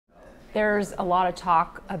There's a lot of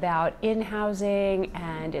talk about in-housing,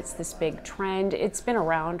 and it's this big trend. It's been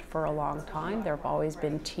around for a long time. There have always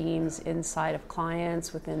been teams inside of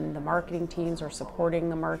clients within the marketing teams or supporting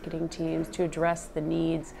the marketing teams to address the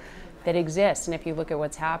needs that exist. And if you look at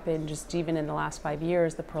what's happened just even in the last 5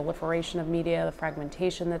 years, the proliferation of media, the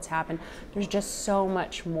fragmentation that's happened, there's just so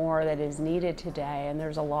much more that is needed today, and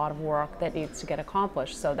there's a lot of work that needs to get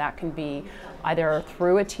accomplished. So that can be either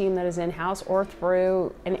through a team that is in-house or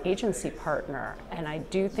through an agency partner. And I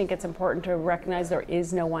do think it's important to recognize there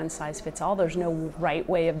is no one size fits all. There's no right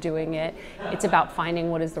way of doing it. It's about finding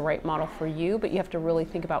what is the right model for you, but you have to really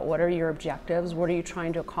think about what are your objectives, what are you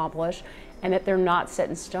trying to accomplish, and that they're not set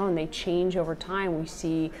in stone. They change over time. We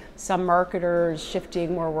see some marketers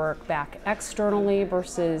shifting more work back externally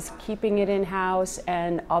versus keeping it in-house,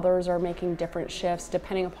 and others are making different shifts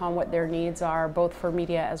depending upon what their needs are, both for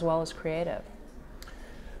media as well as creative.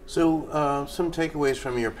 So, some takeaways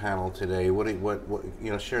from your panel today.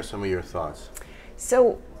 Share some of your thoughts.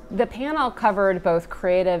 So, the panel covered both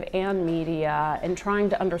creative and media and trying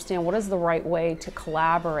to understand what is the right way to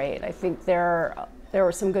collaborate. I think there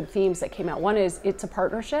were some good themes that came out. One is it's a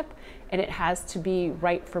partnership, and it has to be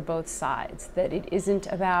right for both sides. That it isn't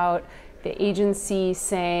about the agency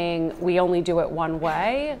saying we only do it one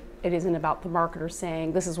way. It isn't about the marketer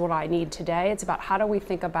saying this is what I need today. It's about how do we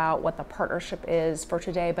think about what the partnership is for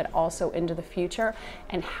today, but also into the future,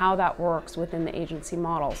 and how that works within the agency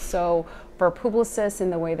model. So for Publicis,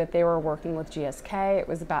 in the way that they were working with GSK, it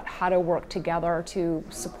was about how to work together to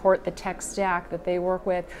support the tech stack that they work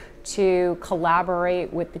with, to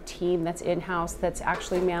collaborate with the team that's in-house that's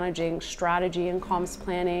actually managing strategy and comms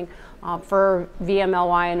planning. For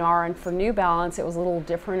VMLY&R and for New Balance, it was a little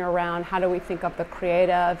different around how do we think of the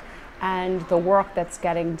creative and the work that's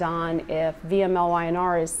getting done if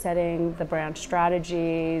VMLY&R is setting the brand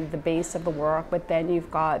strategy, the base of the work, but then you've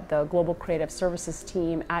got the global creative services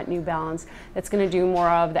team at New Balance that's going to do more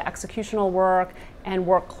of the executional work and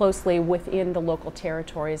work closely within the local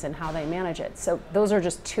territories and how they manage it. So those are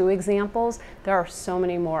just two examples. There are so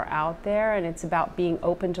many more out there, and it's about being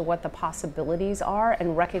open to what the possibilities are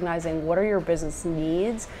and recognizing what are your business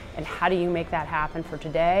needs and how do you make that happen for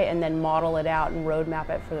today, and then model it out and roadmap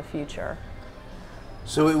it for the future.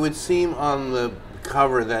 So it would seem on the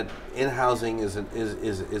cover that in-housing is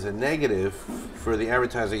a negative for the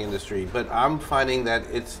advertising industry, but I'm finding that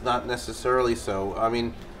it's not necessarily so. I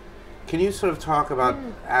mean, can you sort of talk about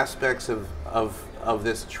aspects of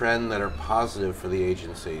this trend that are positive for the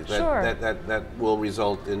agency, that will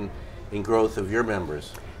result in growth of your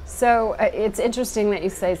members? So it's interesting that you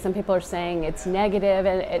say some people are saying it's negative,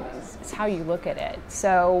 and it's how you look at it.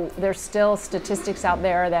 So there's still statistics out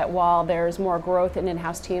there that while there's more growth in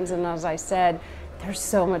in-house teams, and as I said, there's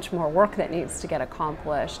so much more work that needs to get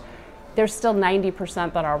accomplished, there's still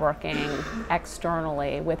 90% that are working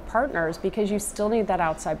externally with partners, because you still need that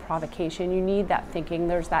outside provocation. You need that thinking.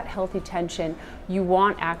 There's that healthy tension. You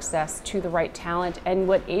want access to the right talent. And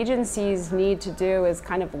what agencies need to do is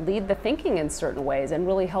kind of lead the thinking in certain ways and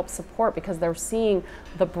really help support, because they're seeing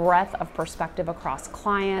the breadth of perspective across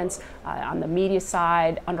clients, on the media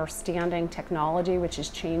side, understanding technology, which is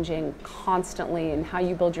changing constantly, and how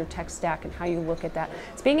you build your tech stack and how you look at that.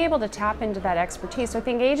 It's being able to tap into that expertise. So I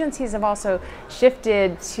think agencies have also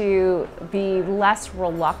shifted to be less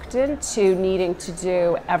reluctant to needing to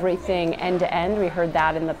do everything end to end. We heard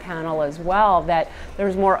that in the panel as well, that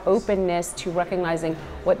there's more openness to recognizing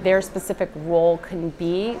what their specific role can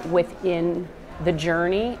be within the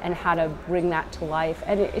journey and how to bring that to life.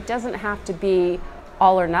 And it doesn't have to be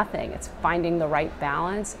all or nothing. It's finding the right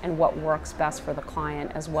balance and what works best for the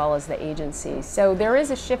client as well as the agency. So there is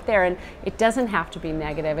a shift there, and it doesn't have to be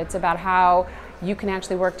negative. It's about how you can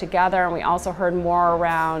actually work together. And we also heard more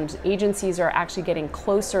around agencies are actually getting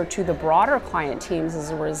closer to the broader client teams as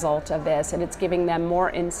a result of this, and it's giving them more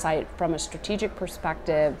insight from a strategic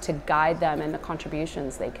perspective to guide them in the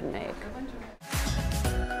contributions they can make.